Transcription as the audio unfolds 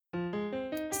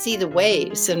see the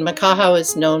waves. And Makaha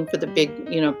is known for the big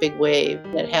wave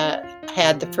that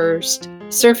had the first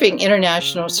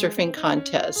international surfing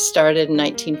contest started in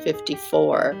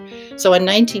 1954. So in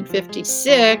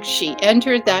 1956, she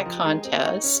entered that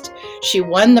contest. She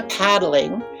won the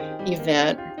paddling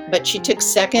event, but she took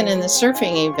second in the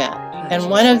surfing event. And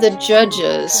one of the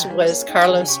judges was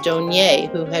Carlos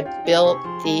Donier, who had built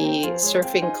the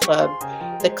surfing club,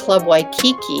 the Club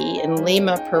Waikiki in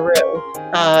Lima, Peru,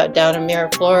 down in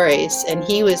Miraflores. And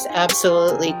he was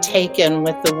absolutely taken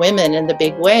with the women in the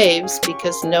big waves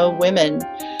because no women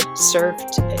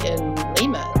surfed in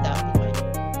Lima at that point.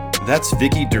 That's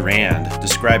Vicki Durand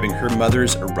describing her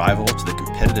mother's arrival to the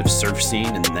competitive surf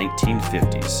scene in the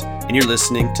 1950s. And you're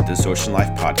listening to This Ocean Life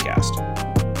podcast.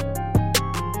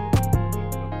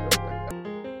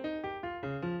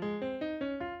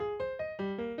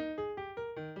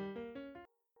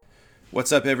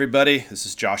 What's up, everybody? This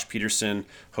is Josh Peterson,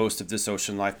 host of This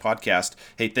Ocean Life podcast.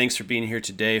 Hey, thanks for being here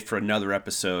today for another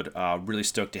episode. Really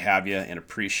stoked to have you and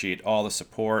appreciate all the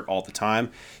support all the time.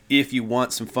 If you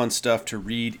want some fun stuff to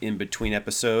read in between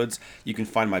episodes, you can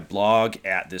find my blog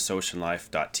at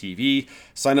thisoceanlife.tv.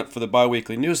 Sign up for the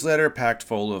bi-weekly newsletter packed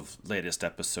full of latest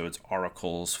episodes,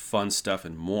 articles, fun stuff,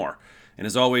 and more. And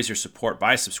as always, your support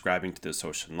by subscribing to This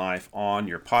Ocean Life on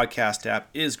your podcast app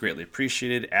is greatly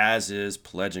appreciated, as is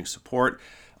pledging support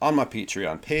on my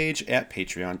Patreon page at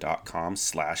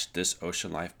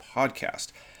patreon.com/thisoceanlifepodcast.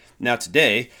 Now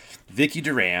today, Vicki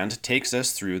Durand takes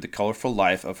us through the colorful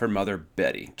life of her mother,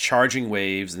 Betty, charging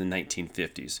waves in the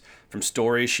 1950s. From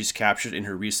stories she's captured in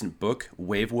her recent book,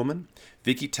 Wave Woman,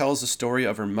 Vicki tells the story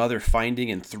of her mother finding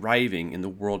and thriving in the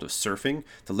world of surfing,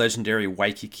 the legendary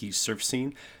Waikiki surf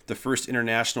scene, the first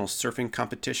international surfing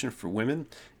competition for women,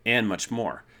 and much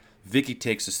more. Vicki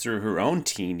takes us through her own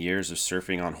teen years of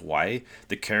surfing on Hawaii,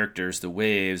 the characters, the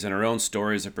waves, and her own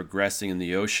stories of progressing in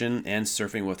the ocean and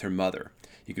surfing with her mother.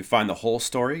 You can find the whole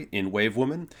story in Wave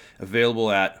Woman, available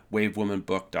at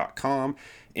wavewomanbook.com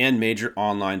and major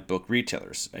online book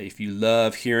retailers. If you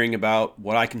love hearing about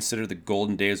what I consider the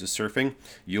golden days of surfing,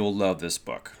 you'll love this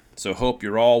book. So hope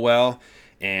you're all well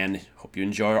and hope you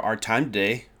enjoy our time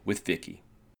today with Vicki.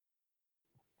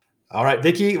 All right,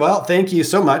 Vicki. Well, thank you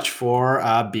so much for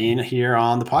being here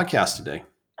on the podcast today.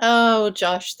 Oh,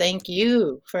 Josh, thank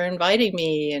you for inviting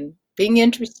me and being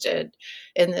interested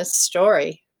in this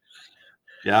story.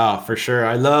 Yeah, for sure.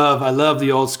 I love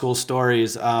the old school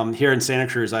stories. Here in Santa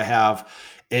Cruz, I have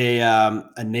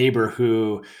a neighbor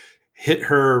who hit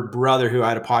her brother, who I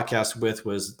had a podcast with,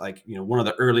 was one of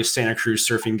the early Santa Cruz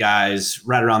surfing guys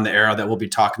right around the era that we'll be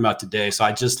talking about today. So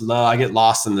I get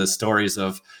lost in the stories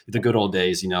of the good old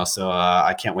days, So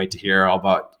I can't wait to hear all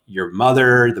about your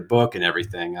mother, the book, and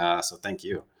everything. So thank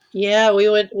you. Yeah,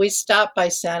 we stopped by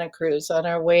Santa Cruz on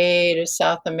our way to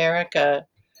South America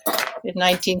in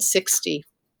 1960.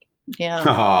 Yeah.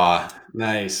 Oh,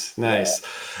 nice. Yeah.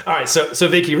 All right. So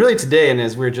Vicki, really today, and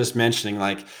as we were just mentioning,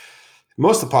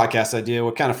 most of the podcasts I do,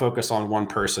 we'll kind of focus on one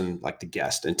person, like the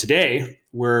guest. And today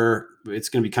it's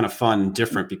going to be kind of fun and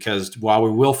different because while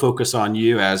we will focus on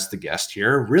you as the guest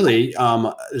here, really,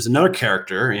 there's another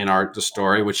character in the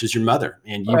story, which is your mother.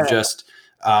 And you've just,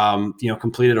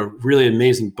 completed a really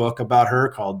amazing book about her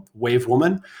called Wave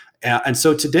Woman. And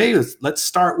so today, let's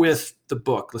start with the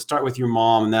book. Let's start with your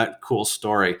mom and that cool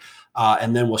story.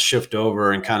 And then we'll shift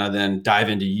over and kind of then dive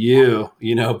into you,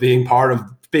 being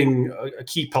a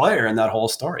key player in that whole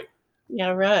story. Yeah,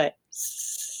 right.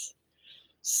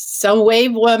 So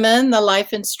Wave Woman, The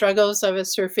Life and Struggles of a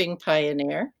Surfing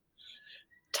Pioneer,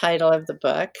 title of the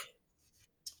book,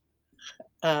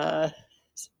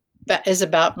 is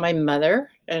about my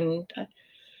mother. And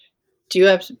do you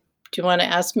want to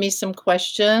ask me some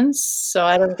questions so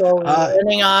I don't go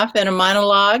running off in a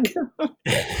monologue?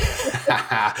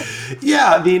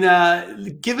 Yeah, I mean,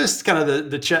 give us kind of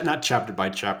the not chapter by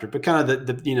chapter, but kind of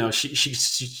the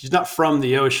she's not from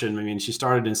the ocean. I mean, she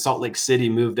started in Salt Lake City,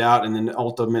 moved out, and then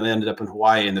ultimately ended up in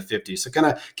Hawaii in the 50s. So kind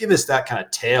of give us that kind of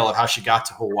tale of how she got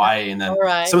to Hawaii and then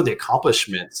some of the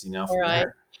accomplishments, from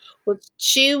there. Well,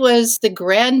 she was the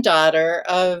granddaughter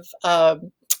of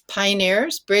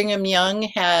pioneers. Brigham Young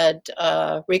had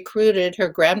recruited her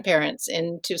grandparents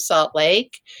into Salt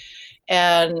Lake,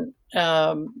 and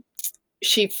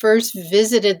she first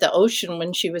visited the ocean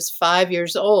when she was 5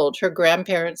 years old. Her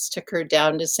grandparents took her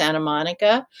down to Santa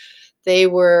Monica. They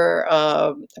were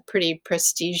a pretty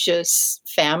prestigious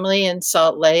family in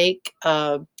Salt Lake,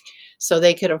 so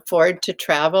they could afford to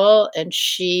travel. And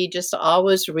she just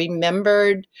always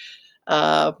remembered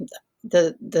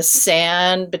the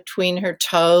sand between her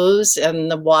toes and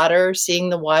the water,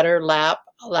 seeing the water lap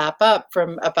up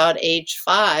from about age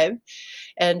 5.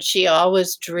 and she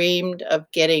always dreamed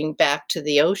of getting back to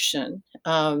the ocean.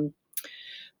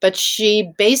 But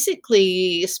she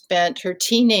basically spent her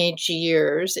teenage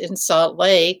years in Salt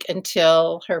Lake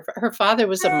until her father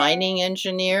was a mining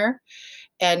engineer,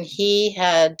 and he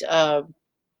had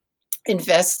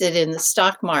invested in the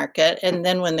stock market. And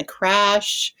then when the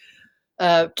crash,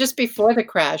 just before the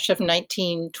crash of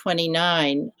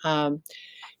 1929,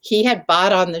 he had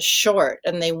bought on the short,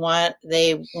 and they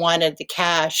wanted the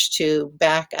cash to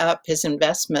back up his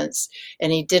investments,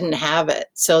 and he didn't have it.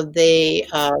 So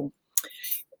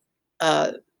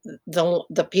uh,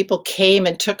 the people came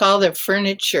and took all their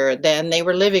furniture. Then they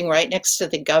were living right next to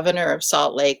the governor of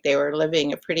Salt Lake. They were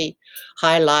living a pretty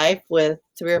high life with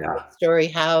 3 or 4 story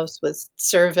house with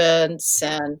servants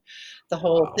and the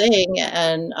whole Wow. thing.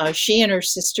 And she and her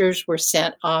sisters were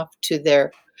sent off to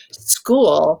their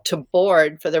school to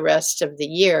board for the rest of the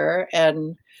year.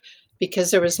 And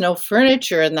because there was no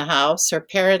furniture in the house, her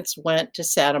parents went to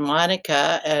Santa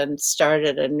Monica and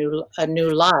started a new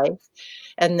life.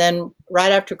 And then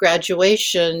right after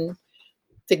graduation,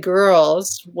 the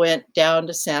girls went down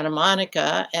to Santa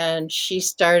Monica, and she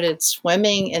started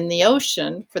swimming in the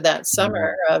ocean for that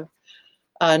summer of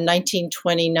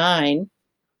 1929.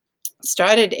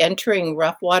 Started entering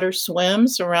rough water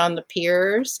swims around the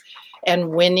piers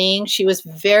and winning. She was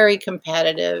very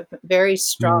competitive, very Mhm.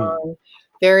 strong,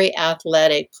 very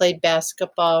athletic, played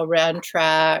basketball, ran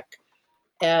track,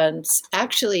 and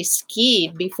actually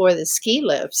skied before the ski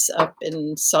lifts up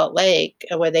in Salt Lake,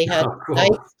 where they had Oh, ice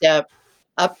cool. step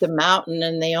up the mountain,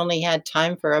 and they only had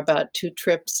time for about 2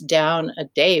 trips down a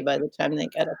day by the time they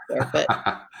got up there. But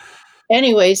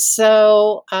anyway,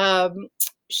 so,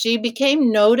 she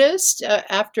became noticed,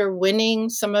 after winning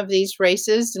some of these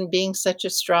races and being such a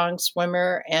strong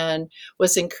swimmer, and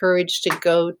was encouraged to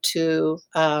go to,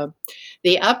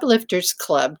 the Uplifters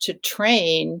Club to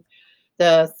train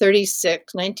the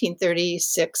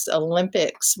 1936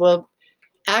 Olympics. Well,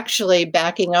 actually,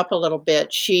 backing up a little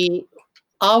bit, she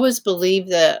always believed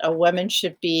that a woman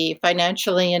should be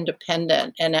financially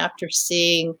independent. And after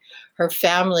seeing her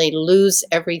family lose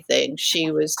everything,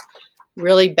 she was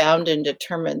really bound and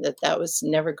determined that that was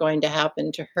never going to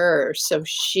happen to her. So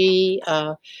she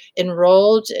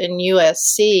enrolled in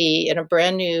USC in a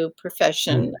brand new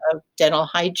profession Mm. of dental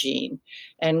hygiene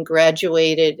and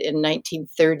graduated in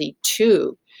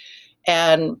 1932.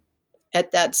 And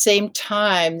at that same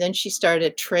time, then she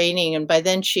started training, and by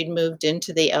then she'd moved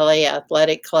into the LA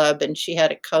Athletic Club, and she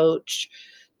had a coach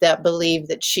that believed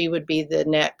that she would be the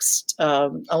next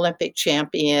Olympic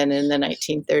champion in the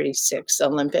 1936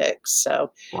 Olympics.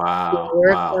 So she Wow.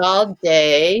 worked Wow. all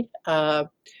day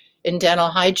in dental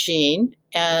hygiene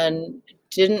and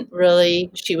didn't really,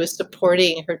 she was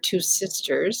supporting her 2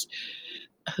 sisters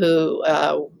who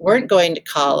weren't going to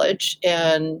college,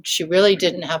 and she really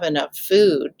didn't have enough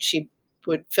food. She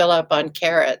would fill up on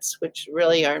carrots, which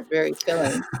really aren't very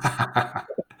filling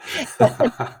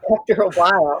after a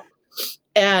while,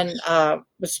 and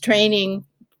was training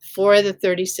for the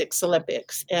 36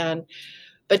 Olympics. And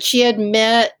but she had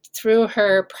met through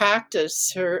her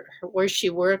practice, where she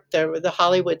worked, the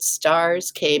Hollywood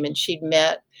stars came, and she'd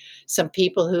met some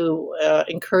people who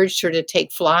encouraged her to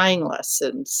take flying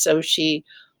lessons. So she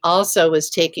also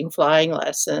was taking flying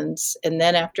lessons. And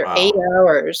then after eight Wow.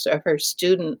 hours of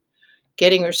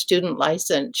getting her student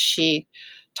license, she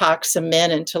talked some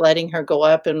men into letting her go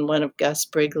up in one of Gus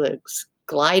Briglin's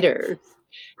gliders.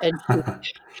 And she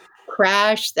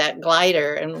crashed that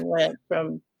glider and went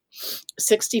from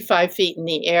 65 feet in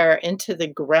the air into the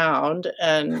ground,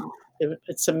 and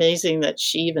it's amazing that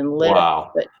she even lived,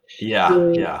 Wow. but Yeah.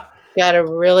 she Yeah. got a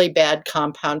really bad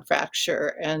compound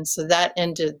fracture, and so that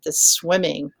ended the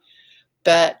swimming.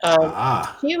 But,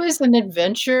 Ah. she was an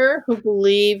adventurer who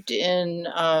believed in,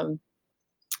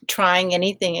 trying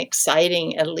anything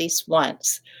exciting at least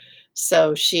once.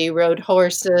 So she rode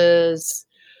horses,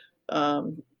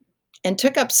 um, and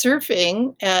took up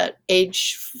surfing at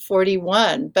age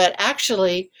 41. But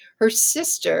actually, her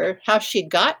sister, how she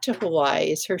got to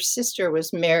Hawaii is her sister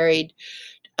was married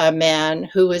a man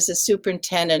who was a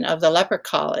superintendent of the leper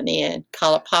colony in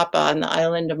Kalapapa on the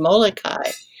island of Molokai.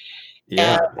 And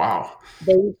Yeah. Wow.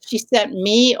 she sent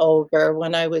me over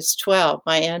when I was 12.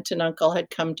 My aunt and uncle had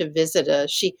come to visit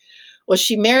us. She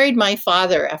married my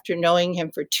father after knowing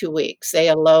him for 2 weeks. They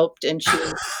eloped, and she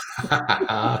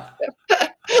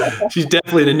She's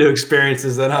definitely the new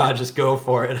experiences then, huh? Just go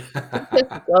for it.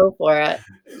 just go for it.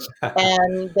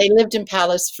 And they lived in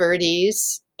Palos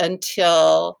Verdes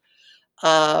until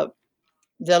uh,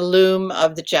 the loom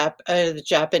of the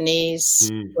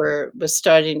Japanese Mm. was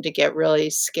starting to get really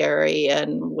scary,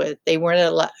 and they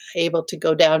weren't able to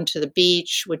go down to the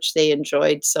beach, which they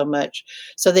enjoyed so much.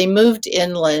 So they moved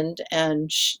inland,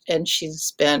 and she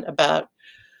spent about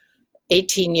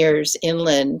 18 years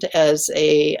inland as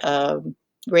a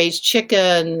raised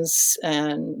chickens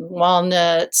and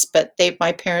walnuts, but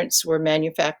my parents were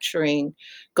manufacturing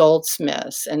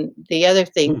goldsmiths. And the other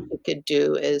thing Mm. she could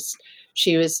do is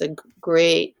she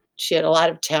had a lot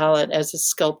of talent as a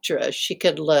sculptress. She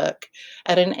could look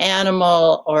at an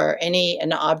animal or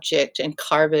an object and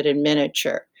carve it in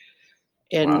miniature.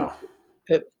 And Wow.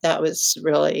 that was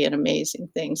really an amazing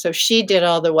thing. So she did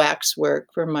all the wax work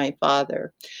for my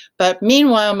father. But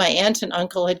meanwhile, my aunt and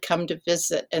uncle had come to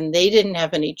visit, and they didn't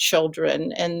have any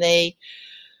children. And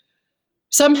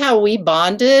somehow we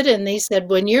bonded, and they said,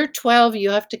 when you're 12, you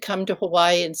have to come to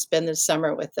Hawaii and spend the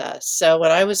summer with us. So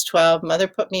when I was 12, mother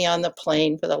put me on the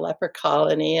plane for the leper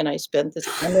colony, and I spent the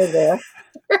summer there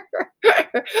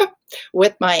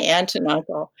with my aunt and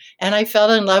uncle. And I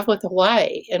fell in love with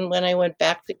Hawaii. And when I went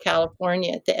back to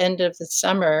California at the end of the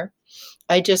summer,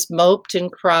 I just moped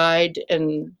and cried,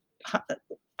 and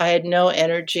I had no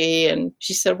energy. And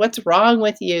she said, "What's wrong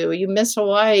with you? You miss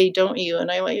Hawaii, don't you?" And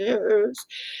I went, "Yes."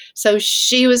 So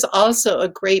she was also a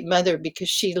great mother because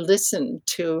she listened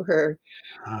to her.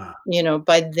 Ah.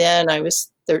 By then I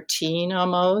was 13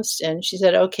 almost, and she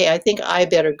said, "Okay, I think I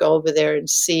better go over there and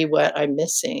see what I'm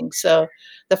missing." So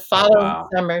the Oh, following wow.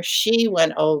 summer, she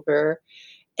went over,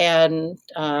 and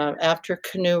after a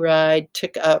canoe ride,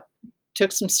 took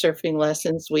some surfing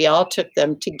lessons. We all took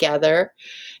them together,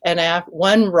 and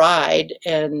one ride,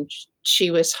 and she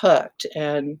was hooked,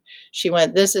 and she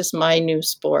went, "This is my new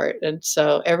sport." And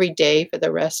so every day for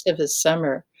the rest of the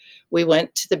summer, we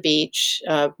went to the beach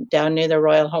down near the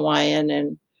Royal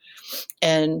Hawaiian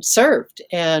and surfed.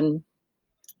 And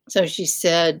so she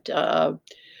said,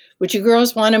 "Would you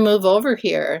girls want to move over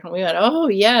here?" And we went, "Oh,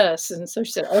 yes." And so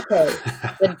she said, "Okay,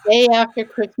 the day after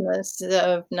Christmas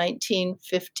of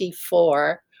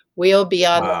 1954, we'll be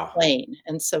on the Wow. plane."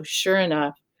 And so sure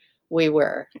enough, we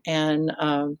were, and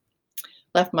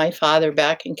left my father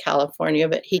back in California,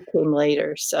 but he came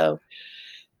later.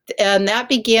 And that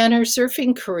began her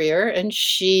surfing career, and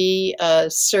she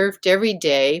surfed every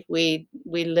day. We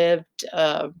lived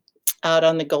out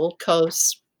on the Gold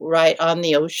Coast, right on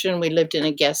the ocean. We lived in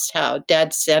a guest house.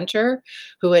 Dad Center,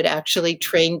 who had actually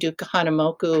trained Duke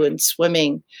Kahanamoku in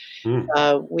swimming,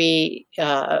 Mm. we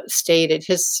stayed at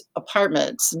his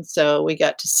apartments, and so we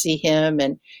got to see him.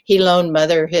 And he loaned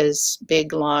mother his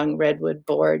big, long redwood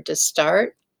board to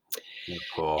start.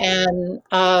 Cool. And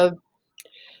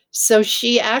so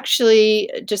she actually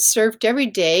just surfed every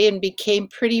day and became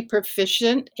pretty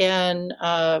proficient, and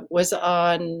well,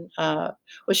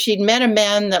 she'd met a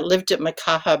man that lived at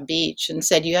Makaha Beach and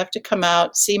said, "You have to come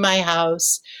out, see my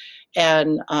house,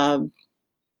 and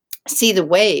see the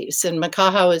waves." And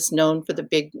Makaha is known for the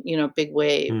big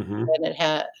wave, Hmm. and it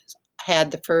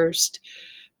had the first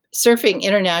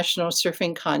international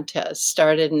surfing contest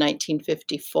started in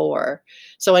 1954.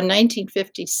 So in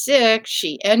 1956,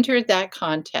 she entered that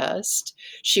contest.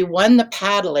 She won the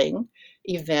paddling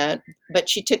event, but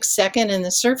she took second in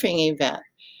the surfing event.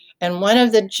 And one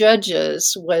of the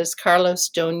judges was Carlos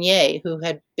Donier, who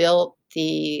had built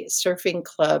the surfing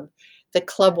club, the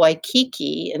Club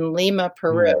Waikiki in Lima, Mm.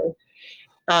 Peru,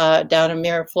 down in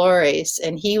Miraflores,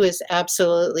 and he was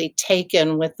absolutely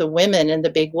taken with the women in the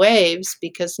big waves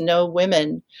because no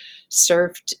women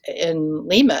surfed in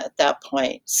Lima at that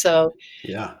point. So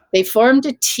Yeah. they formed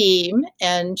a team,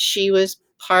 and she was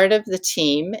part of the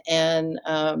team, and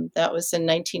that was in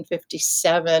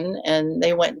 1957. And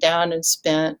they went down and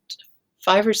spent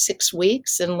 5 or 6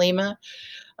 weeks in Lima.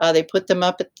 They put them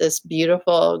up at this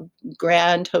beautiful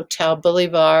Grand Hotel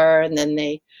Bolivar, and then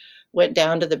they went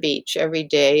down to the beach every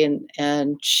day. And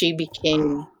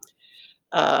Wow.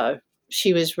 uh,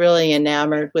 she was really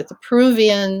enamored with the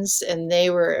Peruvians, and they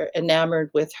were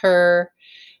enamored with her.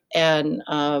 And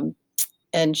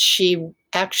she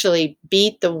actually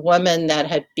beat the woman that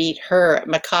had beat her at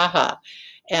Makaha,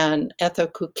 and Etho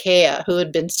Kukea, who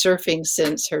had been surfing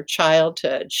since her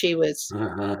childhood. She was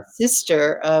Uh-huh.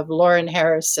 sister of Lauren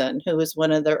Harrison, who was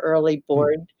one of the early Mm.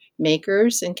 board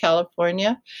makers in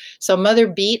California. So mother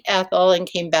beat Ethel and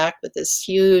came back with this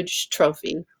huge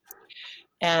trophy.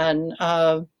 And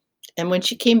when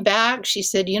she came back, she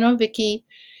said, "Vicki,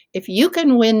 if you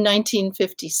can win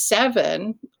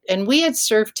 1957," and we had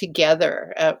surfed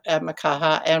together at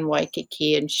Makaha and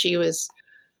Waikiki, and she was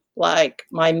like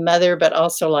my mother, but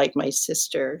also like my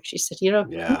sister. She said, "If you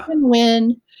Yeah. can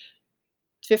win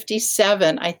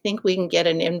 57, I think we can get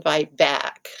an invite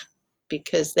back."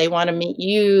 because they want to meet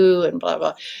you and blah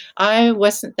blah. I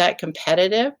wasn't that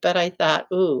competitive, but I thought,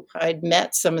 ooh, I'd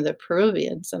met some of the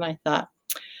Peruvians, and I thought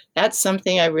that's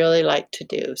something I really like to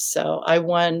do. So I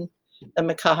won the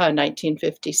Makaha in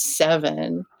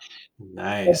 1957. I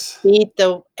Nice. beat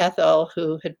the Ethel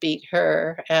who had beat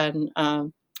her, and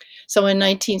so in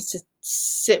 19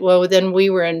 well, then we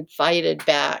were invited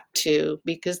back to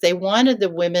because they wanted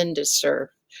the women to surf,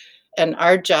 and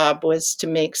our job was to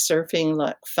make surfing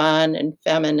look fun and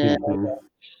feminine, Mhm.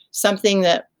 something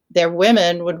that their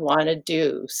women would want to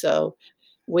do. So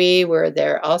we were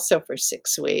there also for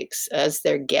 6 weeks as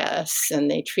their guests,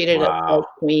 and they treated us like Wow.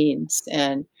 queens,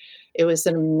 and it was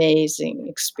an amazing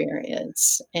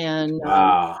experience. And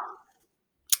Wow.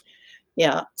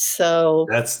 yeah, so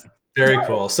That's very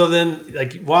cool. So then,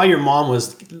 like, while your mom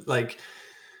was like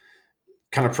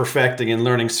kind of perfecting and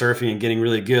learning surfing and getting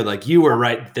really good, like you were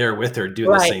right there with her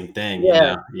doing the right, same thing, you yeah,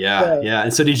 know? Yeah, yeah. yeah.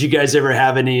 And so, did you guys ever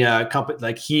have any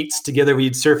like heats together where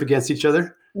you'd surf against each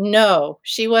other? No,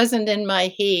 she wasn't in my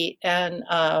heat, and,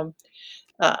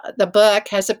 the book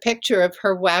has a picture of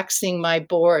her waxing my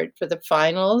board for the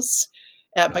finals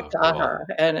at Oh, cool. Makaha,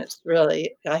 and it's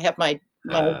really I have my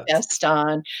That's vest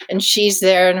on, and she's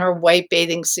there in her white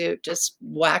bathing suit just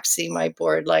waxing my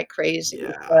board like crazy,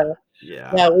 yeah, so,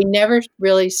 yeah, no, we never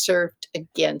really surfed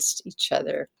against each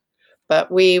other.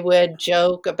 But we would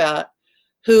joke about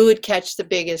who would catch the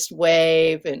biggest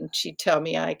wave, and she'd tell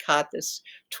me I caught this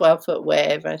 12-foot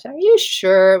wave. And I said, "Are you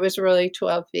sure it was really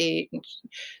 12 feet?" And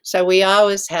so we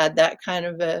always had that kind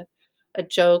of a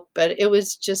joke, but it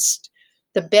was just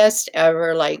the best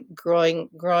ever, like growing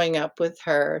up with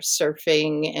her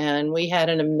surfing, and we had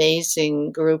an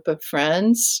amazing group of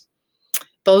friends,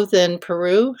 both in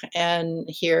Peru and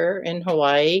here in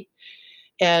Hawaii.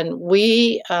 And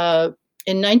we,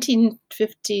 in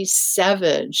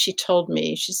 1957, she told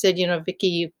me, she said, "You know, Vicky,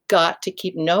 you've got to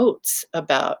keep notes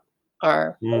about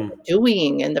our what Mm. we're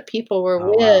doing and the people we're Oh,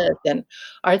 wow. with and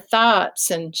our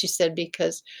thoughts." And she said,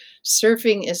 "Because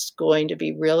surfing is going to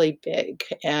be really big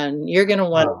and you're going to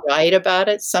want to Wow. write about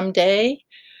it someday."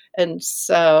 And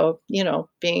so,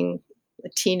 being a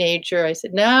teenager, I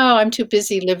said, "No, I'm too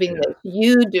busy living Yeah. this.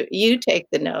 You do, you take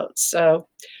the notes." So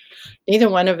neither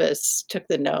one of us took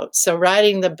the notes. So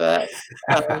writing the book,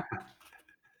 um,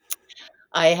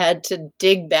 I had to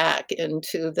dig back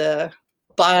into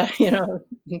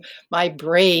my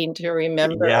brain to Yeah.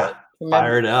 remember.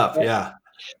 Fired up. Yeah.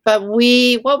 But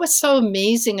what was so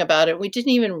amazing about it, we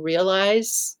didn't even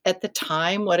realize at the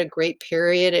time what a great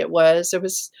period it was. There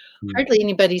was Mm. hardly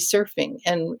anybody surfing,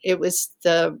 and it was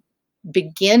the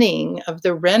beginning of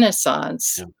the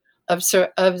renaissance Yeah. of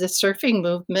the surfing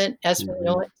movement as we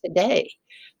know Mhm. it today.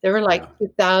 There were like Yeah.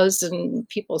 2,000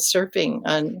 people surfing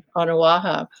on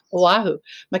Oahu.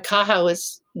 Makaha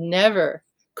was never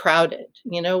crowded.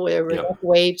 There were enough Yep.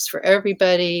 waves for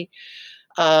everybody.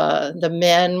 The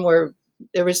men were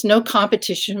There was no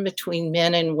competition between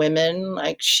men and women.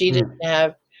 Like she didn't Mm.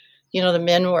 have, the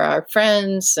men were our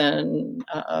friends, and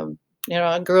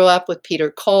I grew up with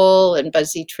Peter Cole, and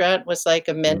Buzzy Trent was like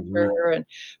a Mhm. mentor, and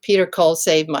Peter Cole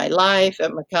saved my life at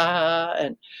Makaha,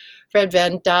 and Fred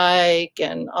Van Dyke,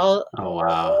 and Oh,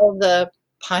 wow. all the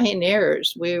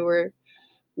pioneers. We were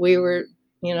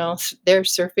there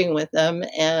surfing with them,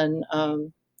 and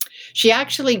she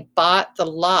actually bought the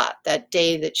lot that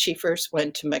day that she first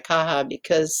went to Makaha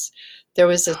because there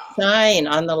was a sign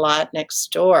on the lot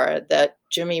next door that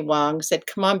Jimmy Wong said,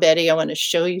 "Come on, Betty, I want to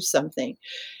show you something."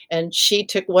 And she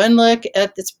took one look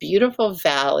at this beautiful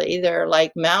valley. There are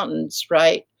like mountains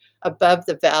right above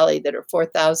the valley that are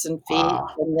 4,000 feet.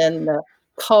 Wow. And then the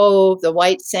cove, the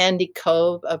white sandy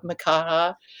cove of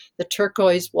Makaha, the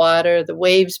turquoise water, the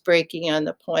waves breaking on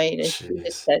the point. And she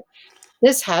just Jeez. said,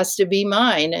 "This has to be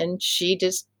mine." And she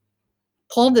just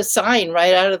pulled the sign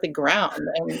right out of the ground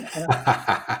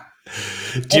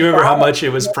Do you and remember how bought it much it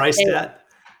was the priced next day. at?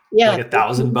 Yeah, Like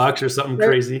 $1,000 or something thir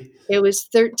crazy? it was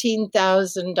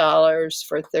 $13,000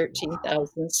 for Wow.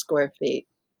 13,000 square feet.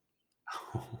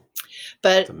 It's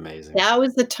But amazing. that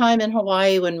was the time in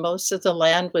Hawaii when most of the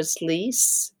land was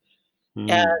lease,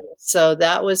 and Mm. so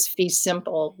that was fee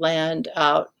simple land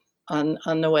out on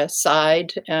the west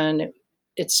side, and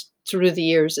it's through the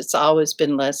years, it's always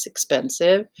been less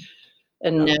expensive,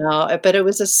 and Yep. now but it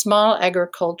was a small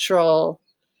agricultural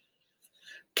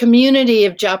community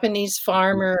of Japanese Mm.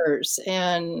 farmers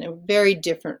and very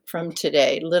different from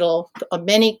today. Little,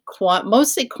 many,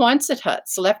 mostly Quonset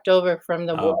huts left over from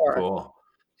the Oh, war. cool.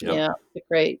 Yeah, Yep. the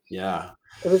great. Yeah.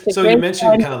 It was a So you great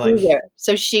mentioned time to kind of like, be there.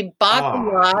 So she bought the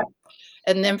oh, lot,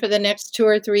 and then for the next 2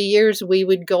 or 3 years, we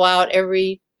would go out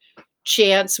every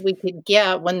chance we could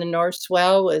get when the North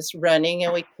Swell was running,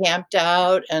 and we camped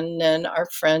out, and then our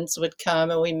friends would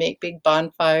come and we make big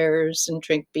bonfires and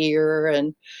drink beer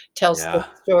and tell Yeah.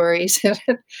 stories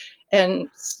and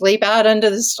sleep out under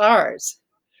the stars.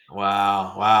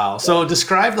 Wow, wow. So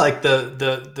describe like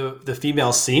the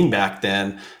female scene back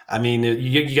then. I mean,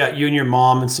 you got you and your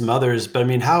mom and some others, but I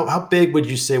mean, how big would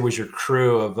you say was your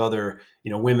crew of other,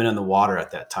 women in the water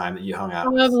at that time that you hung out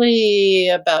with? Probably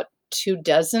about 2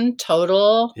 dozen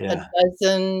total, a Yeah.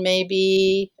 dozen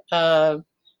maybe,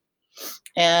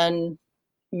 and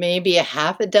maybe a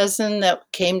half a dozen that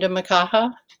came to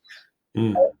Makaha,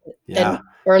 Mm. and Yeah.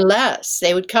 or less.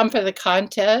 They would come for the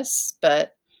contests,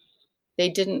 but they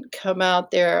didn't come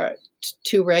out there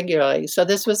too regularly. So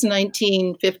this was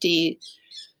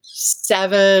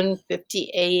 1957,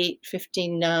 58,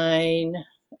 59,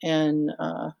 and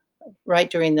right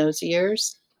during those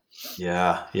years.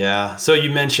 Yeah, yeah. So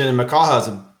you mentioned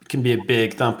Makaha can be a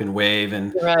big thumping wave,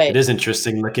 and it Right, is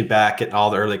interesting looking back at all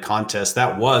the early contests.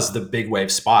 That was the big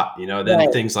wave spot. Then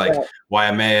right, things like right,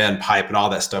 Waimea and Pipe and all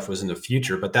that stuff was in the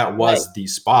future, but that right, was the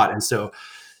spot. And so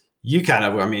you kind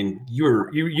of, I mean,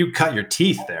 you cut your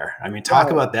teeth there. I mean, talk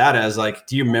right. about that as like,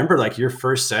 do you remember like your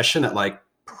first session at like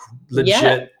Yeah,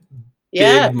 legit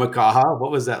yeah. big Makaha?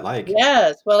 What was that like?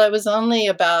 Yes, well, it was only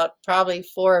about probably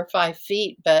 4 or 5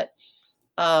 feet, but,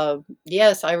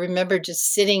 yes, I remember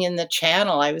just sitting in the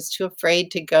channel. I was too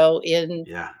afraid to go in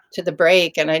Yeah, to the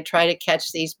break, and I try to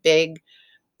catch these big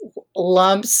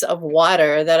lumps of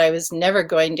water that I was never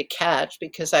going to catch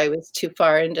because I was too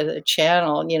far into the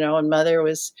channel, and mother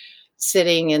was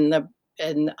sitting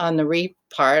on the reef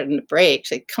part in the break,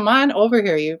 say, "Come on over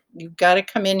here. You've gotta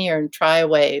come in here and try a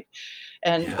wave."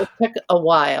 And yeah. it took a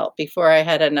while before I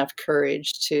had enough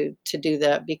courage to do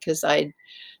that because I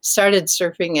started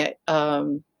surfing at,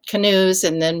 canoes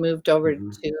and then moved over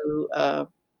Mhm. to,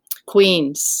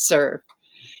 Queens surf.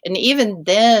 And even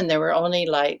then, there were only,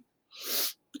 like,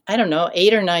 I don't know,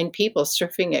 8 or 9 people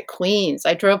surfing at Queens.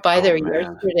 I drove by Oh there man.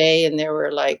 yesterday, and there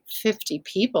were, like, 50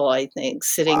 people, I think,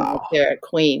 sitting out Wow. there at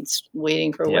Queens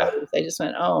waiting for Yeah. waves. I just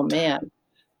went, "Oh, man."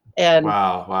 And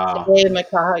Wow. the Wow. way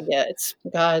Makaha gets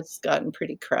God's gotten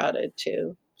pretty crowded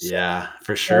too. So, Yeah,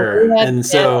 for well, sure. And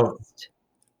so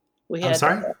we I'm had the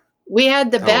sorry? best. We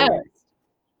had the best. Oh,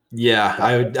 yeah,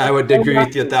 I would So agree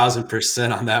with you lucky.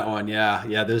 1,000% on that one. Yeah,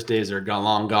 yeah, those days are gone,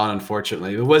 long gone,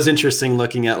 unfortunately. It was interesting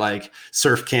looking at like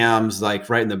surf cams, like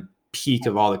right in the peak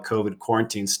of all the COVID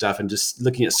quarantine stuff, and just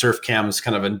looking at surf cams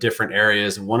kind of in different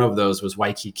areas. And one of those was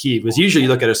Waikiki. Because usually you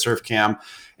look at a surf cam,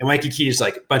 and Waikiki is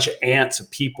like a bunch of ants of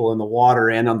people in the water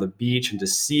and on the beach, and to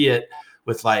see it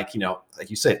with like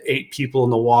like you said, 8 people in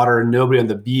the water and nobody on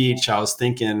the beach, I was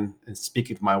thinking, and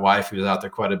speaking to my wife who was out there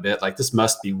quite a bit, like this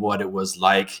must be what it was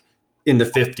like in the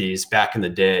 50s back in the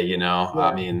day. I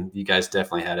Yeah, mean, you guys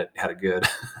definitely had it good.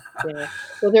 yeah.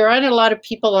 Well, there aren't a lot of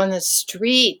people on the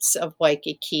streets of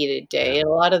Waikiki Yeah. today. A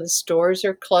lot of the stores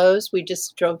are closed. We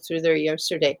just drove through there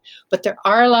yesterday, but there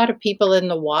are a lot of people in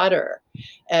the water,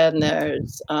 and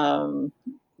there's,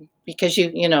 because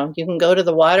you can go to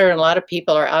the water and a lot of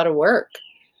people are out of work.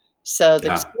 So the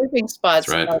Yeah, surfing that's spots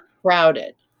right. are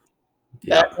crowded.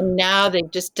 But Yeah. and now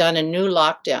they've just done a new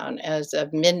lockdown as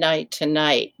of midnight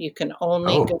tonight. You can Oh,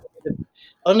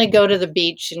 only go to the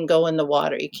beach and go in the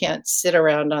water. You can't sit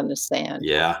around on the sand.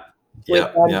 yeah. We've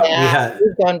Yeah. gone Yeah. we back had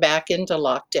we've gone back into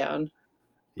lockdown at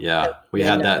yeah we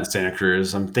had that midnight. in Santa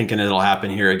Cruz. I'm thinking it'll happen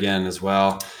here again as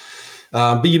well.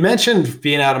 But you mentioned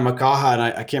being out of Makaha, and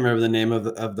I can't remember the name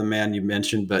of the man you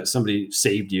mentioned, but somebody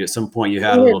saved you at some point. You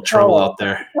had a Peter little trouble Cole. out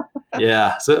there.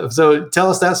 Yeah. So tell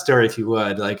us that story if you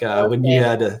would, like when you Okay,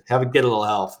 had to get a little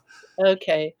help.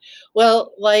 okay.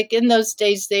 Well, like, in those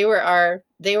days, they were our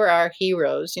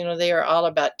heroes. They were all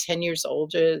about 10 years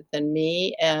older than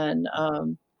me, and,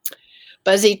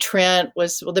 Buzzy Trent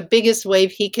was, well, the biggest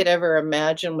wave he could ever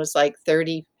imagine was like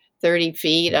 30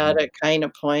 feet Mhm. out at Kinda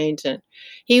Point, and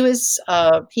he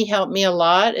helped me a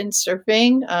lot in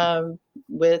surfing,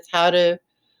 with how to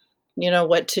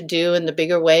what to do in the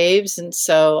bigger waves, and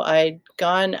so I'd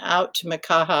gone out to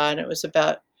Makaha, and it was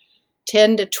about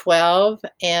 10 to 12,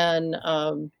 and,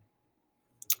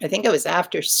 I think it was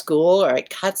after school, or I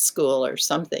cut school or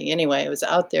something. Anyway, I was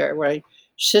out there where I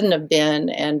shouldn't have been,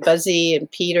 and Buzzy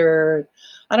and Peter,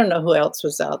 I don't know who else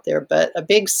was out there, but a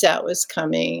big set was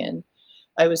coming, and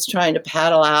I was trying to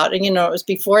paddle out, and it was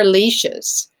before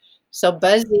leashes. So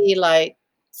Buzzy like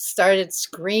started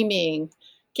screaming,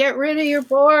 "Get rid of your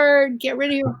board, get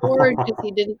rid of your board," because he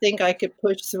didn't think I could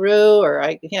push through, or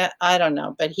I don't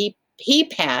know, but he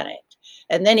panicked,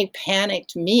 and then he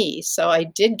panicked me, so I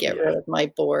did get Yeah. rid of my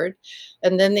board,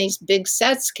 and then these big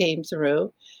sets came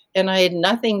through, and I had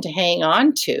nothing to hang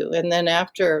on to. And then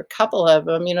after a couple of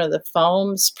them, the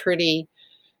foam's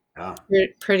Yeah.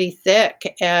 pretty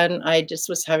thick, and I just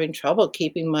was having trouble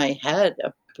keeping my head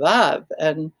above.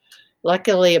 And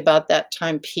luckily, about that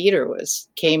time, Peter was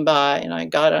came by, and I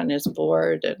got on his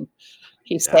board, and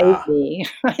he saved Yeah. me.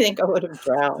 I think I would have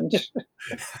drowned.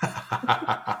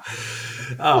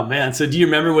 Oh man. So do you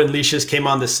remember when Leashes came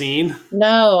on the scene?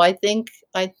 No, I think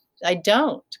I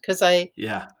don't, because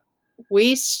Yeah.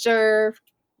 we surfed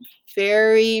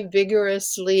very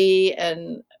vigorously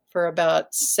and for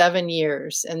about 7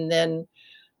 years, and then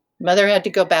mother had to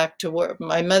go back to work.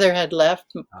 My mother had left.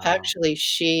 Oh. Actually,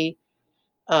 she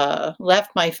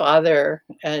left my father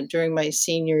during my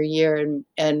senior year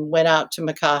and went out to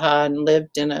Makaha and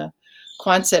lived in a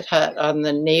Quonset hut on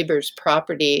the neighbor's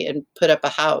property and put up a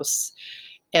house.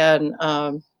 And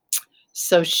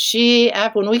so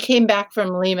when we came back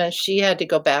from Lima, she had to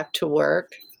go back to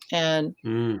work. And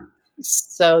Mm.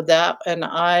 so and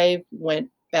I went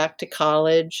back to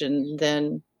college, and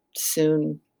then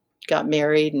soon got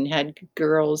married and had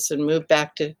girls and moved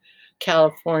back to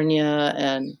California.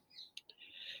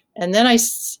 And then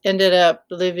ended up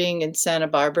living in Santa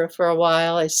Barbara for a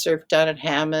while. I surfed down at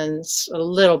Hammond's a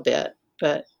little bit,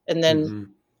 and then Hmm.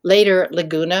 later at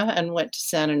Laguna, and went to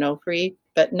San Onofre,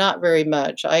 but not very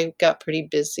much. I got pretty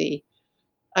busy.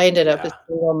 I ended up a Yeah.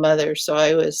 single mother, so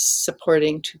I was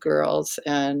supporting 2 girls,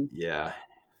 and Yeah.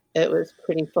 it was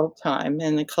pretty full time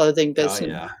in the clothing Oh business.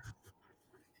 yeah.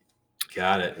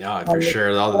 Got it. Yeah, for And the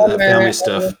sure. All that summer family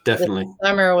stuff, the definitely.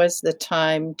 summer was the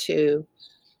time to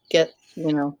get,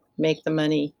 make the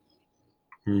money.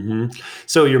 Hmm.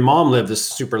 So your mom lived this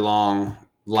super long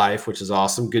life, which is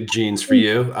awesome. Good genes for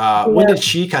you. When Yeah. did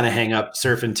she kind of hang up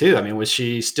surfing too? I mean, was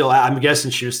she still? I'm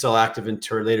guessing she was still active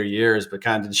into her later years, but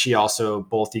kind of did she also?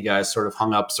 Both you guys sort of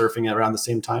hung up surfing at around the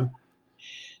same time.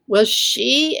 Well,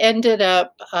 she ended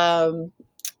up,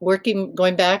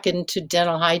 going back into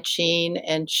dental hygiene,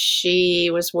 and she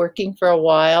was working for a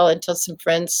while until some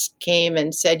friends came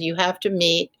and said, "You have to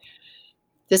meet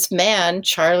this man,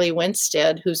 Charlie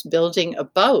Winstead, who's building a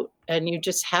boat, and you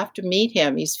just have to meet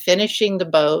him. He's finishing the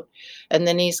boat, and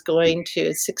then he's going to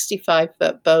a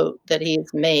 65-foot boat that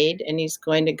he's made, and he's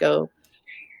going to go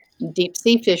deep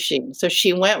sea fishing." So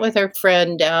she went with her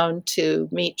friend down to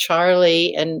meet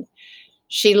Charlie, and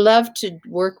she loved to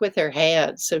work with her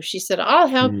hands. So she said, "I'll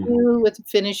help Mm. you with the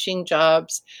finishing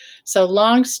jobs." So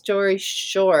long story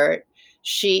short,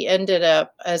 she ended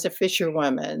up as a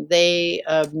fisherwoman. They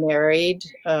married,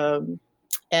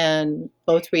 and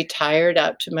both retired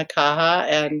out to Makaha.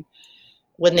 And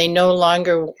when they no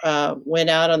longer went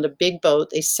out on the big boat,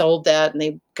 they sold that, and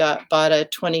they bought a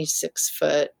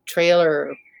 26-foot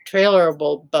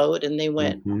trailerable boat, and they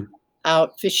went Hmm.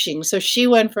 out fishing. So she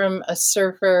went from a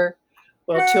surfer,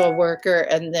 well, to a worker,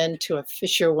 and then to a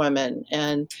fisherwoman.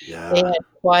 And they Yeah. had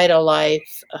quite a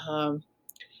life,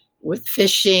 with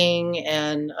fishing,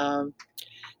 and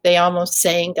they almost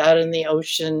sank out in the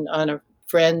ocean on a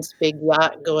friend's big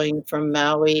yacht going from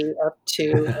Maui up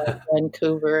to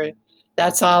Vancouver.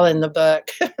 That's all in the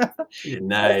book.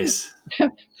 Nice.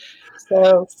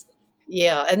 So,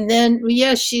 yeah. And then,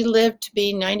 yeah, she lived to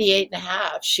be 98 and a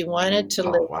half. She wanted to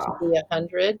Oh live to wow. be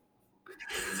 100,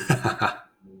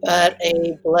 but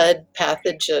a blood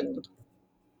pathogen,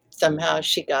 somehow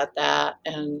she got that.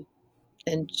 And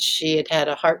she had had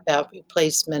a heart valve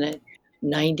replacement at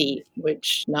 90,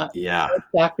 which not Yeah.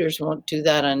 doctors won't do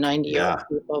that on 90-year-old Yeah.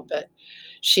 people, but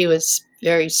she was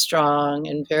very strong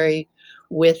and very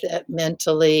with it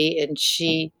mentally. And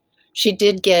she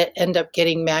did end up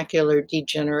getting macular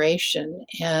degeneration.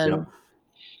 Yep.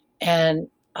 And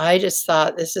I just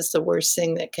thought, this is the worst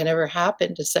thing that can ever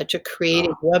happen to such a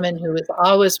creative Oh. woman who was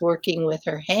always working with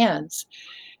her hands.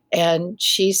 And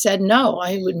she said, "No,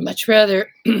 I would much rather,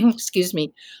 excuse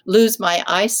me, lose my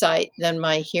eyesight than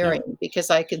my Yep. hearing, because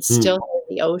I could Hmm. still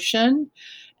hear the ocean."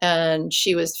 And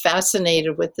she was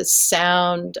fascinated with the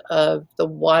sound of the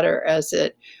water as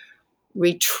it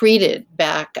retreated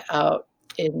back out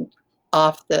in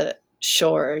off the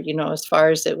shore, as far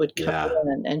as it would come Yeah.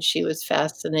 in. And she was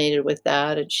fascinated with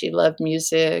that, and she loved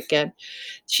music, and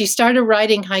she started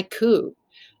writing haiku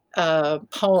poems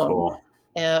Cool.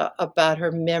 about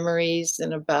her memories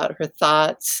and about her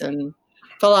thoughts and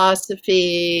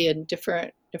philosophy and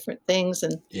different things.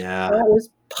 And Yeah. that was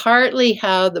partly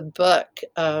how the book,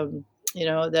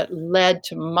 that led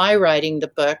to my writing the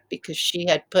book, because she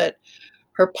had put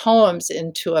her poems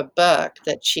into a book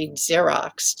that she'd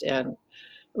Xeroxed. And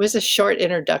it was a short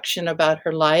introduction about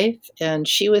her life, and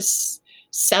she was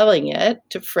selling it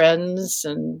to friends,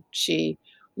 and she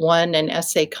won an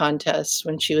essay contest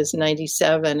when she was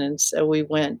 97, and so we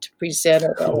went to present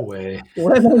at No a way.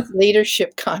 women's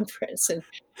leadership conference, and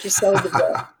she sold the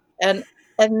book. And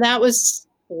that was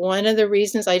one of the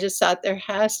reasons I just thought there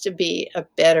has to be a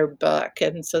better book,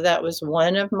 and so that was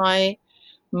one of my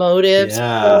motives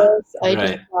Yeah. was I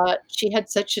just Right. thought she had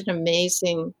such an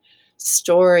amazing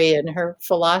story, and her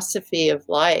philosophy of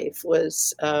life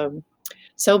was,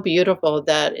 so beautiful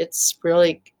that it's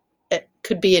really it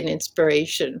could be an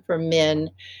inspiration for men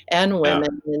and Yeah.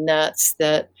 women, and that's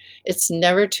that it's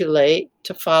never too late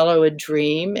to follow a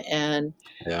dream, and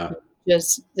Yeah.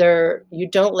 just there you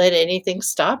don't let anything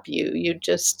stop you. You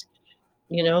just,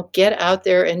 get out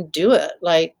there and do it.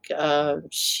 Like,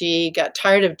 she got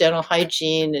tired of dental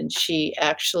hygiene, and she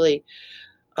actually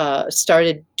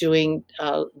started doing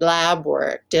lab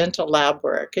work, dental lab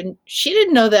work. And she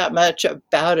didn't know that much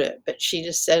about it, but she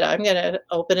just said, I'm going to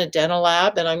open a dental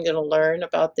lab and I'm going to learn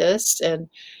about this. And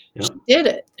Yeah. she did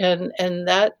it. And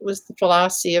that was the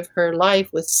philosophy of her life,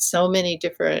 with so many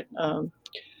different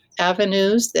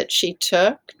avenues that she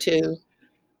took to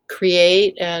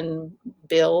create and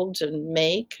build and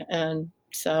make. And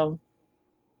so,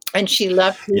 and she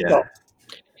loved Yeah. people.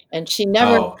 And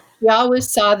Oh, she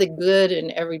always saw the good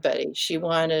in everybody. She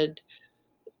wanted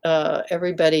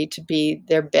everybody to be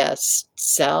their best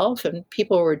self, and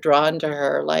people were drawn to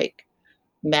her like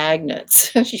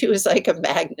magnets. She was like a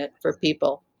magnet for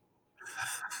people.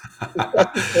 She's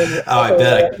such a oh, good I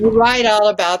bet. You write all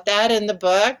about that in the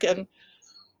book, and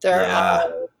there Yeah.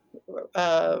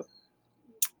 are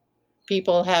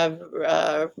people have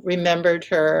remembered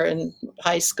her in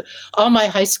high school. All my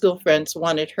high school friends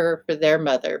wanted her for their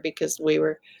mother because we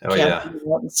were Oh, yeah. camping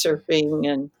out and surfing,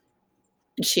 and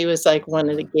she was like one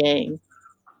of the gang.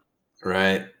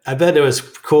 Right. I bet it was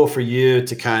cool for you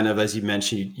to kind of, as you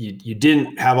mentioned, you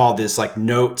didn't have all this like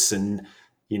notes and,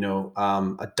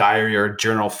 a diary or a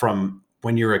journal from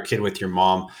when you were a kid with your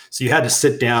mom. So you had to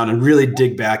sit down and really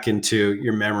dig back into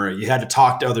your memory. You had to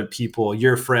talk to other people,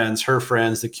 your friends, her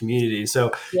friends, the community. So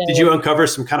did Yeah. you uncover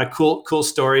some kind of cool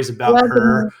stories about Well,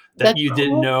 her the that you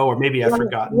didn't cool know, or maybe I've well,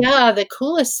 forgotten? yeah, the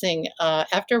coolest thing,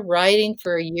 after writing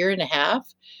for a year and a half,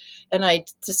 and I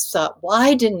just thought,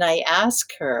 "Why didn't I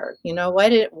ask her?"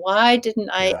 Why didn't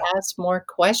I Yeah. ask more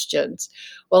questions?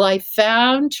 Well, I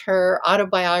found her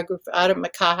autobiography out of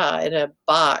Makaha in a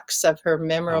box of her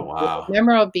Oh, wow.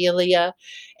 memorabilia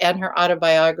and her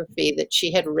autobiography that she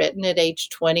had written at age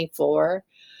 24.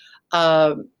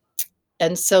 Um,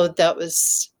 and so that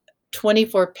was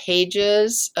 24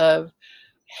 pages of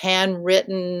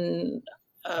handwritten,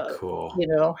 uh, Cool.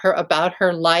 her about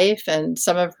her life and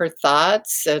some of her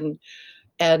thoughts,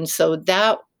 and so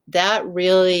that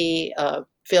really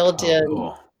filled Oh, in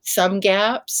cool. some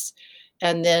gaps,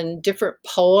 and then different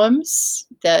poems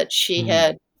that she Mhm.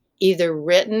 had either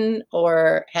written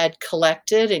or had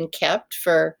collected and kept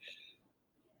for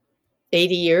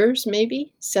 80 years,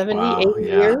 maybe 70, Wow. 80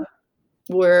 Yeah. years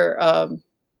were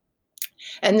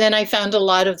and then I found a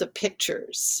lot of the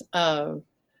pictures.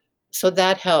 So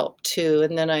that helped too,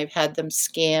 and then I've had them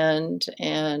scanned,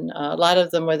 and a lot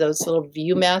of them were those little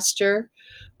ViewMaster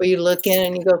where you look in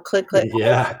and you go click, click, click.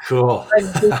 Yeah. Cool.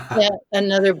 I've just sent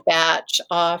another batch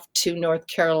off to North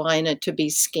Carolina to be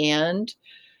scanned,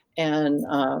 and,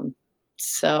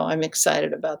 so I'm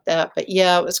excited about that, but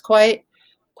yeah, it was quite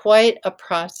a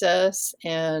process,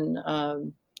 and,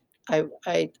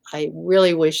 I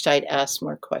really wished I'd asked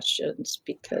more questions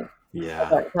because Yeah.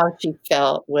 about how she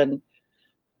felt when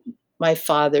my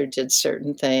father did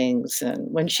certain things and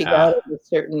when she got Yeah. into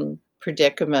certain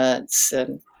predicaments,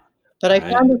 and but I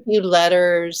Right. found a few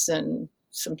letters and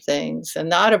some things,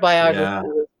 and the autobiography Yeah.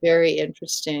 was very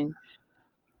interesting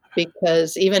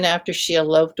because even after she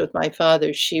eloped with my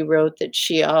father, she wrote that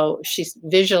she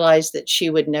visualized that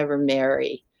she would never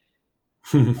marry,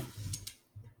 and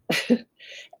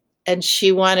That's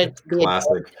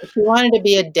classic. she wanted to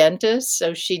be a dentist,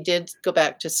 so she did go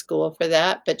back to school for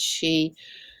that, but she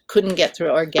couldn't get through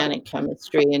organic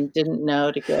chemistry and didn't know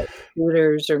to get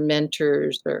tutors or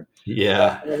mentors or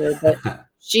Yeah. whatever, but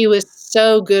she was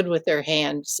so good with her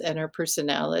hands and her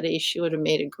personality, she would have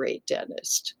made a great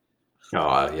dentist.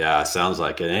 Oh, yeah, sounds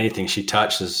like it. Anything she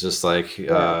touches just like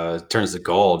Yeah. turns to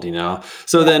gold.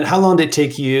 So then how long did it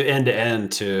take you end to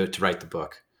end to write the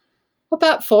book?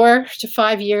 About 4 to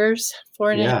 5 years,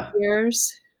 4.5 Yeah.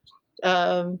 years.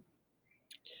 Um,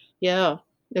 yeah,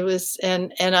 it was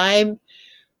and I'm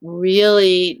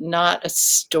really not a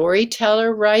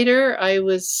storyteller writer. I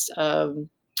was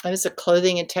a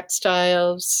clothing and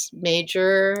textiles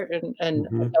major and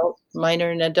Hmm. adult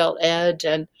minor in adult ed,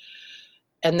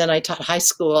 and then I taught high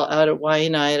school out at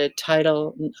Waianae at a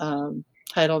title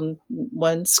Title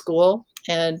I school.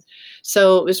 And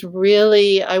so it was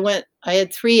really, I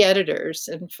had 3 editors,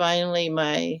 and finally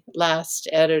my last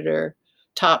editor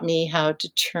taught me how to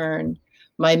turn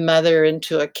my mother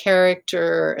into a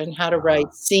character and how to Uh-huh.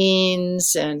 write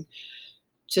scenes, and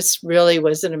just really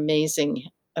was an amazing,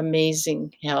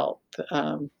 amazing help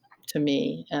to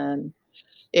me. And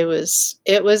it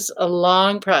was a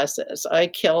long process. I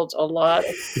killed a lot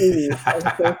of trees,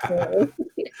 unfortunately,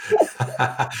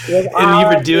 with And you all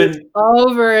were of these doing,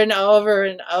 over and over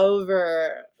and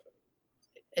over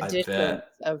I editions bet.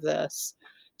 of this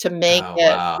to make Oh,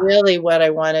 it wow. really what I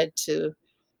wanted to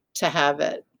have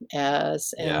it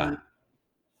as. Yeah.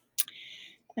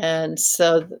 And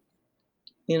so,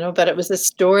 but it was a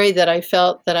story that I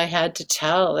felt that I had to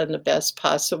tell in the best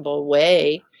possible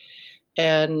way.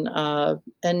 And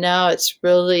now it's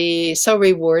really so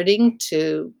rewarding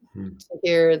Hmm. to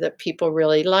hear that people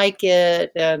really like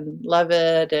it and love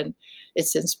it, and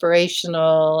it's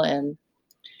inspirational. And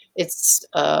it's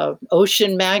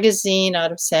Ocean Magazine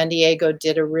out of San Diego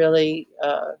did a really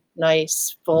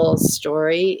nice full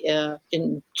story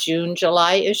in June,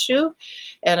 July issue,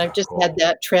 and I've Oh, just had cool.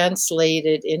 that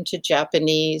translated into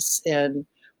Japanese, and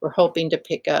we're hoping to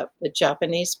pick up the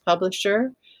Japanese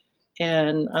publisher,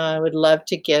 and I would love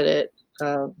to get it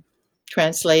um,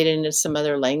 translated into some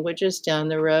other languages down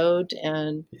the road,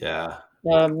 and Yeah.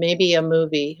 maybe a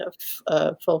movie,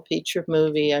 a full feature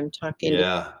movie. I'm talking to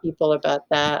Yeah. people about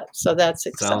that, so that's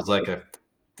Sounds like exciting.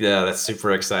 a, yeah, that's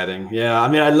super exciting. Yeah. I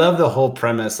mean, I love the whole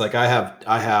premise. Like I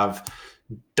have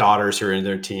daughters who are in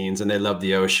their teens and they love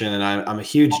the ocean. And I'm a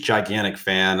huge, gigantic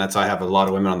fan. That's why I have a lot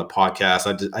of women on the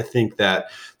podcast. I think that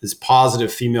there's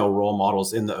positive female role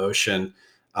models in the ocean.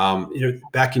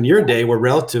 Back in your day were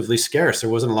relatively scarce. There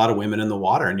wasn't a lot of women in the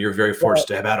water, and you're very Right, fortunate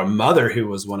to have had a mother who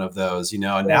was one of those, and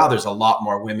now right, there's a lot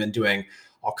more women doing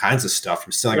all kinds of stuff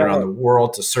from sailing around right, the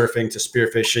world to surfing to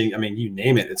spearfishing. I mean, you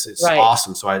name it. It's right.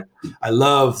 awesome. So I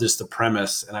love just the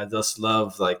premise, and I just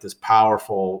love like this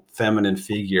powerful feminine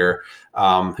figure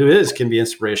who can be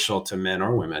inspirational to men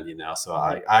or women. So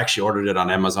Right. I actually ordered it on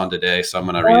Amazon today, so I'm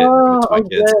gonna read it and give it Oh, to my oh,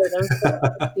 kids. good. Okay,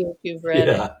 I'll see if you've read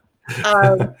it. Yeah.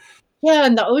 Um, yeah,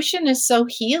 and the ocean is so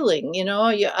healing.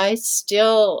 I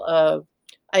still,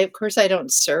 I of course I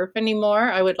don't surf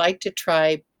anymore. I would like to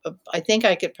try. I think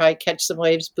I could probably catch some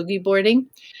waves boogie boarding,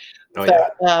 Oh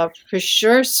but yeah. for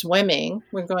sure swimming.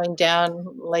 We're going down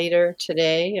later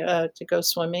today to go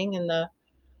swimming in the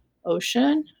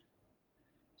ocean.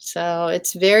 So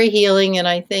it's very healing, and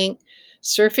I think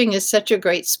surfing is such a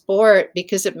great sport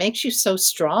because it makes you so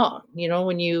strong. When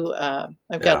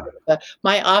I've got Yeah.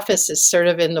 my office is sort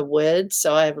of in the woods,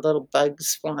 so I have little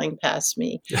bugs flying past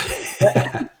me.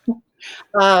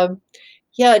 Um,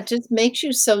 yeah, it just makes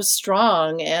you so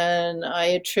strong, and I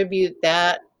attribute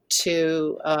that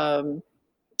to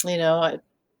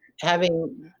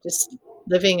having just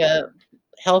living a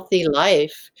healthy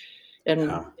life,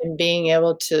 and Yeah. being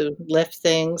able to lift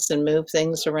things and move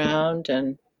things around,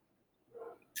 and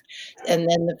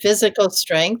then the physical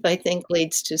strength, I think,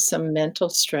 leads to some mental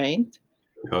strength.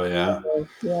 Oh yeah. So,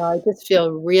 yeah, I just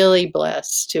feel really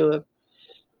blessed to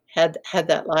have had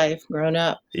that life, grown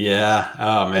up. Yeah.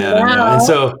 Oh And man, I know. And now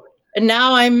so and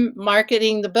now I'm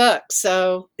marketing the book,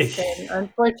 so and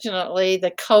unfortunately,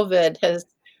 the COVID has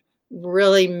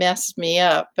really messed me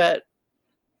up, but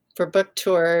for book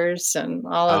tours and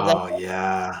all of that. oh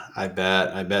yeah, I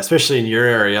bet. I bet. Especially in your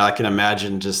area, I can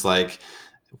imagine just like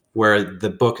where the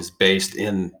book is based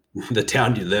in the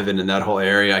town you live in that whole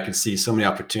area. I can see so many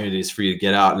opportunities for you to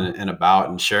get out and about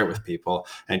and share it with people,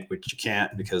 and which you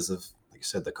can't because of, like you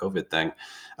said, the COVID thing.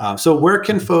 So where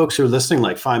can folks who are listening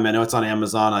like find? I know it's on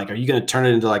Amazon. Like, are you going to turn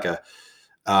it into like an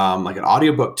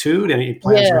audiobook too? Any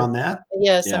plans Yes, around that?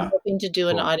 yes, I'm Yeah, hoping to do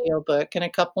an cool. audiobook in a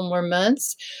couple more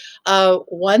months.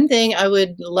 One thing I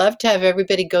would love to have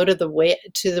everybody go to the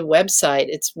website.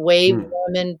 It's Hmm.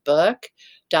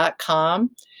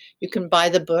 wavewomanbook.com. You can buy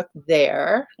the book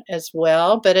there as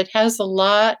well, but it has a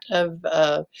lot of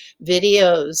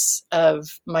videos of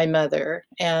my mother,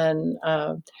 and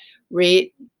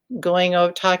re going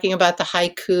over talking about the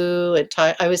haiku, and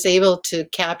I was able to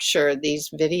capture these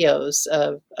videos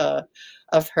of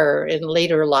her in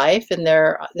later life, and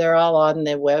they're all on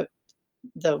the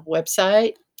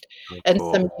website, Oh, and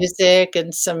some cool. music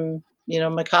and some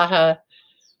Makaha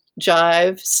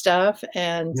jive stuff,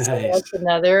 and so Nice. that's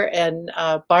another. And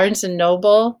Barnes and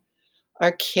Noble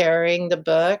are carrying the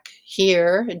book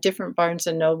here, a different Barnes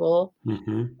and Noble.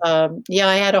 Hmm. Yeah,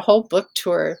 I had a whole book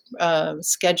tour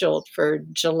scheduled for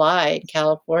July in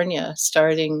California,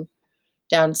 starting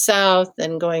down south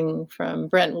and going from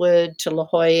Brentwood to La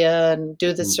Jolla and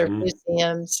do the surf Hmm.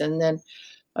 museums, and then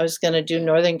I was going to do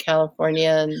Northern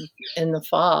California in the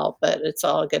fall, but it's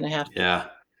all going to have to Yeah.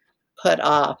 put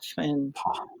off. And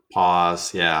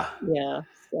Pause. Yeah. yeah.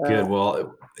 Good.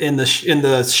 Well, in the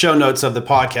show notes of the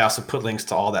podcast, I'll put links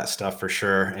to all that stuff for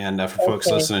sure. And for folks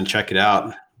listening, check it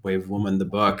out. Wave Woman, the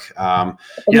book. I'm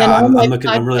really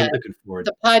looking forward.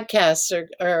 The podcasts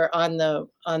are on the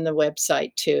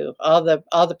website too. All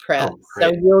the press.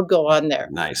 So you'll go on there.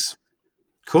 Nice.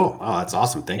 Cool. Oh, that's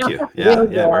awesome. Thank you. Yeah.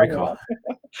 Very cool.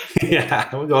 Yeah.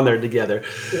 We'll go on there together.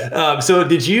 Yeah. So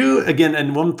did you, again,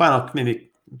 and one final,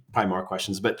 maybe probably more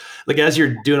questions, but like, as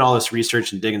you're doing all this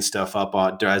research and digging stuff up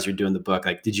as you're doing the book,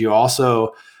 like, did you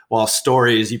also,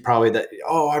 stories, you probably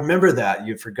I remember that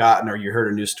you've forgotten, or you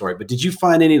heard a new story, but did you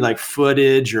find any like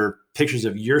footage or pictures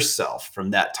of yourself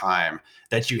from that time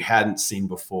that you hadn't seen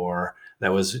before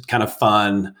that was kind of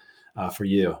fun for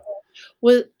you?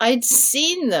 Well, I'd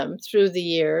seen them through the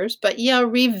years, but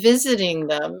revisiting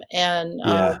them. And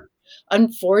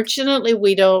unfortunately,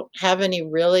 we don't have any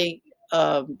really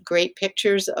great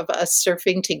pictures of us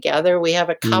surfing together. We have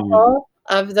a couple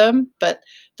of them, but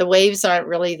the waves aren't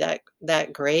really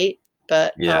that great.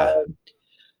 But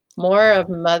more of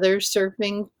mother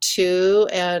surfing too.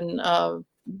 And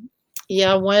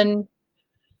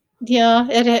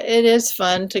it is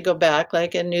fun to go back,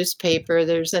 like a newspaper.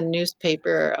 There's a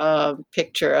newspaper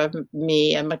picture of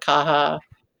me and Makaha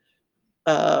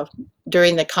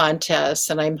during the contest,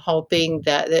 and I'm hoping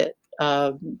that the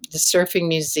Surfing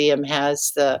Museum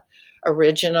has the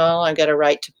original. I got to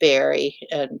write to Barry,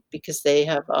 and because they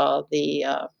have all the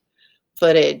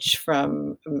footage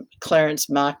from Clarence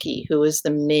Maki, who was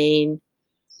the main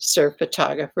surf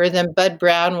photographer. Then Bud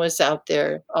Brown was out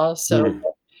there also.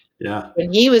 Yeah.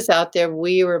 When he was out there,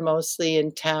 we were mostly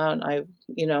in town,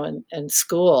 in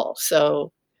school.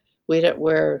 So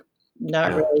we're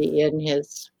not really in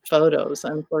his photos,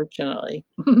 unfortunately.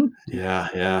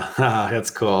 Yeah.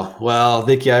 That's cool. Well,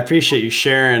 Vicki, I appreciate you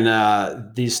sharing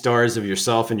these stories of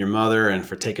yourself and your mother, and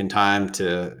for taking time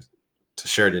to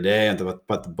share today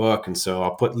about the book. And so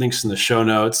I'll put links in the show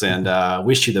notes, and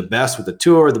wish you the best with the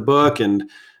tour, the book, and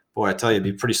boy, I tell you, it'd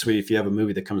be pretty sweet if you have a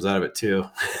movie that comes out of it too.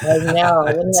 I know.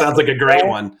 It sounds like a great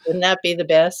one. Wouldn't that be the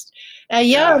best? And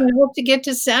I hope to get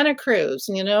to Santa Cruz,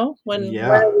 one of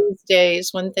these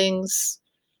days when things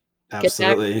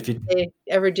absolutely, if they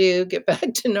ever do get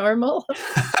back to normal.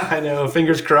 I know,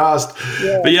 fingers crossed.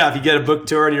 But if you get a book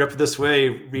tour and you're up this way,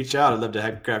 reach out. I'd love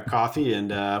to grab coffee, and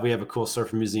we have a cool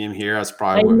surfing museum here. That's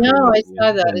probably I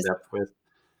saw that.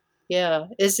 Yeah,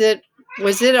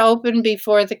 was it open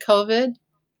before the COVID?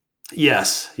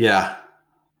 Yes. Yeah.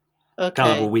 Okay.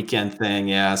 Kind of a weekend thing.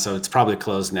 Yeah. So it's probably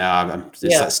closed now.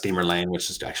 It's at Steamer Lane, which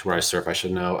is actually where I surf. I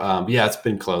should know. It's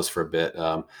been closed for a bit,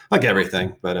 like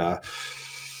everything, but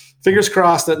fingers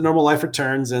crossed that normal life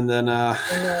returns, and then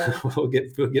we'll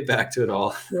get back to it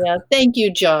all. Yeah. Thank you,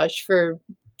 Josh, for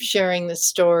sharing the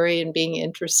story and being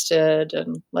interested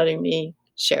and letting me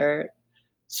share it.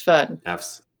 It's fun.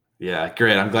 Absolutely. Yeah.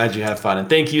 Great. I'm glad you had fun. And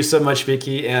thank you so much,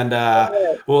 Vicki. And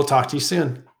we'll talk to you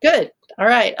soon. Good. All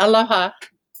right. Aloha.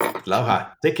 Aloha.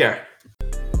 Take care.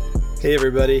 Hey,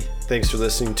 everybody. Thanks for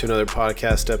listening to another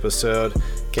podcast episode.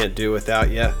 Can't do it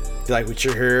without you. If you like what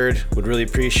you heard, would really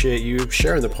appreciate you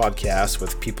sharing the podcast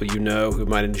with people you know who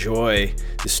might enjoy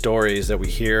the stories that we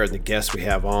hear and the guests we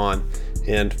have on.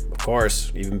 And of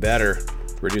course, even better,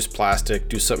 reduce plastic,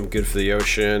 do something good for the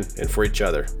ocean and for each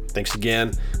other. Thanks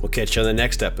again. We'll catch you on the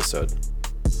next episode.